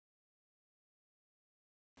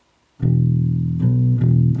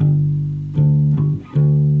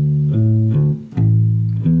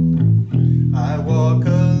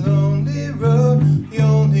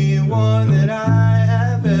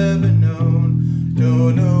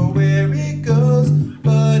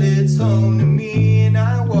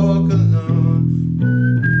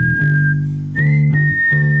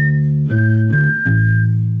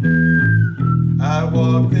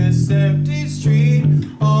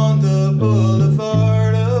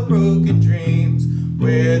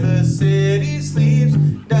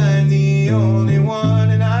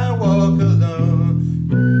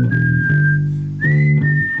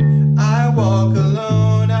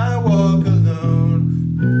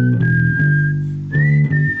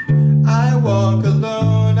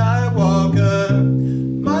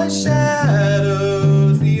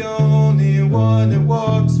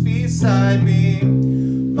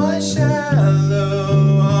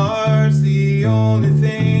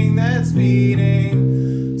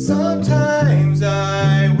beating. Sometimes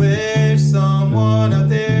I wish someone out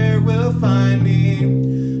there will find me.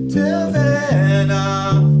 Till then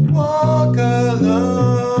I'll walk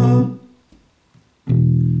alone.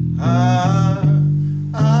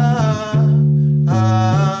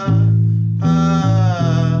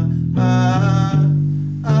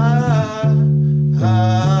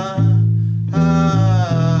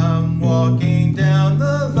 I'm walking down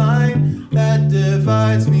the line that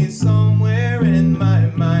divides me somewhere in my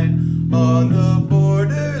mind, on the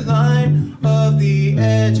borderline of the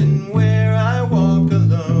edge and where I walk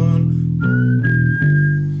alone.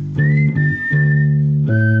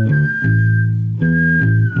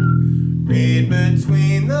 Read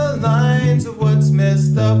between the lines of what's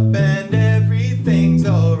messed up and everything's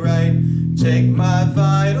alright. Check my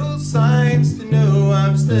vital signs to know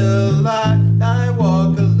I'm still alive. I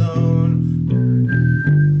walk alone.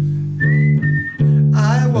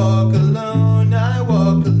 I walk alone. I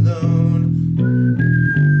walk alone.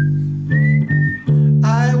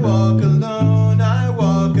 I walk alone. I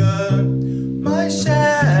walk alone. My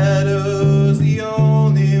shadow's the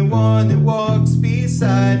only one that walks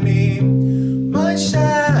beside me. My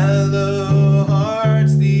shallow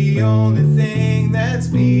heart's the only thing that's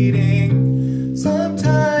beating.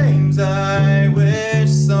 Sometimes I wish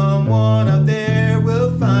someone out there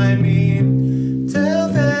will find me. Till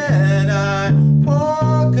then I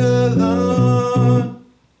walk alone.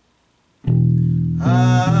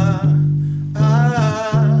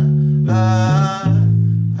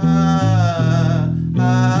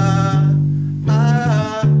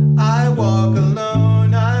 I walk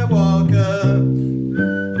alone. I walk alone.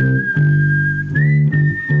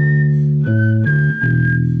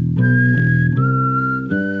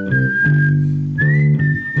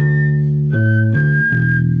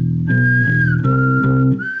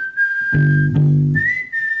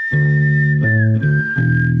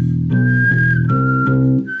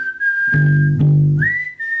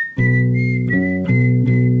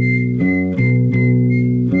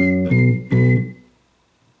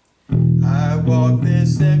 I walk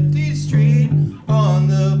this empty street on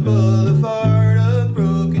the boulevard of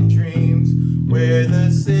broken dreams, where the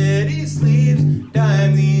city sleeps.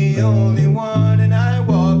 I'm the only one, and I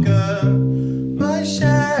walk up. My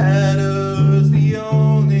shadow's the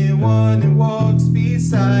only one that walks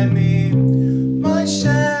beside me. My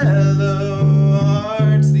shallow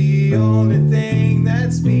heart's the only thing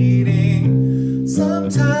that's beating.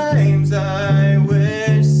 Sometimes I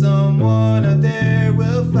wish someone out there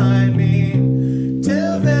will find me.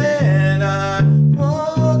 Till then I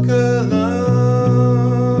walk alone.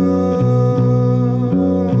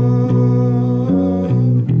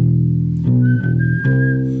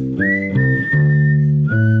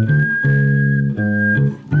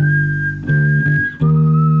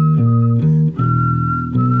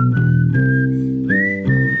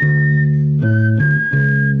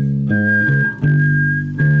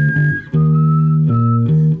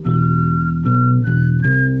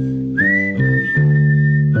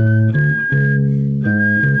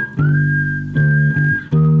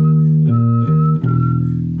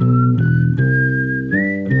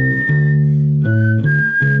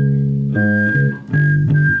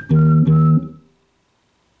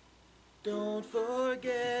 Don't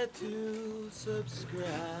forget to subscribe.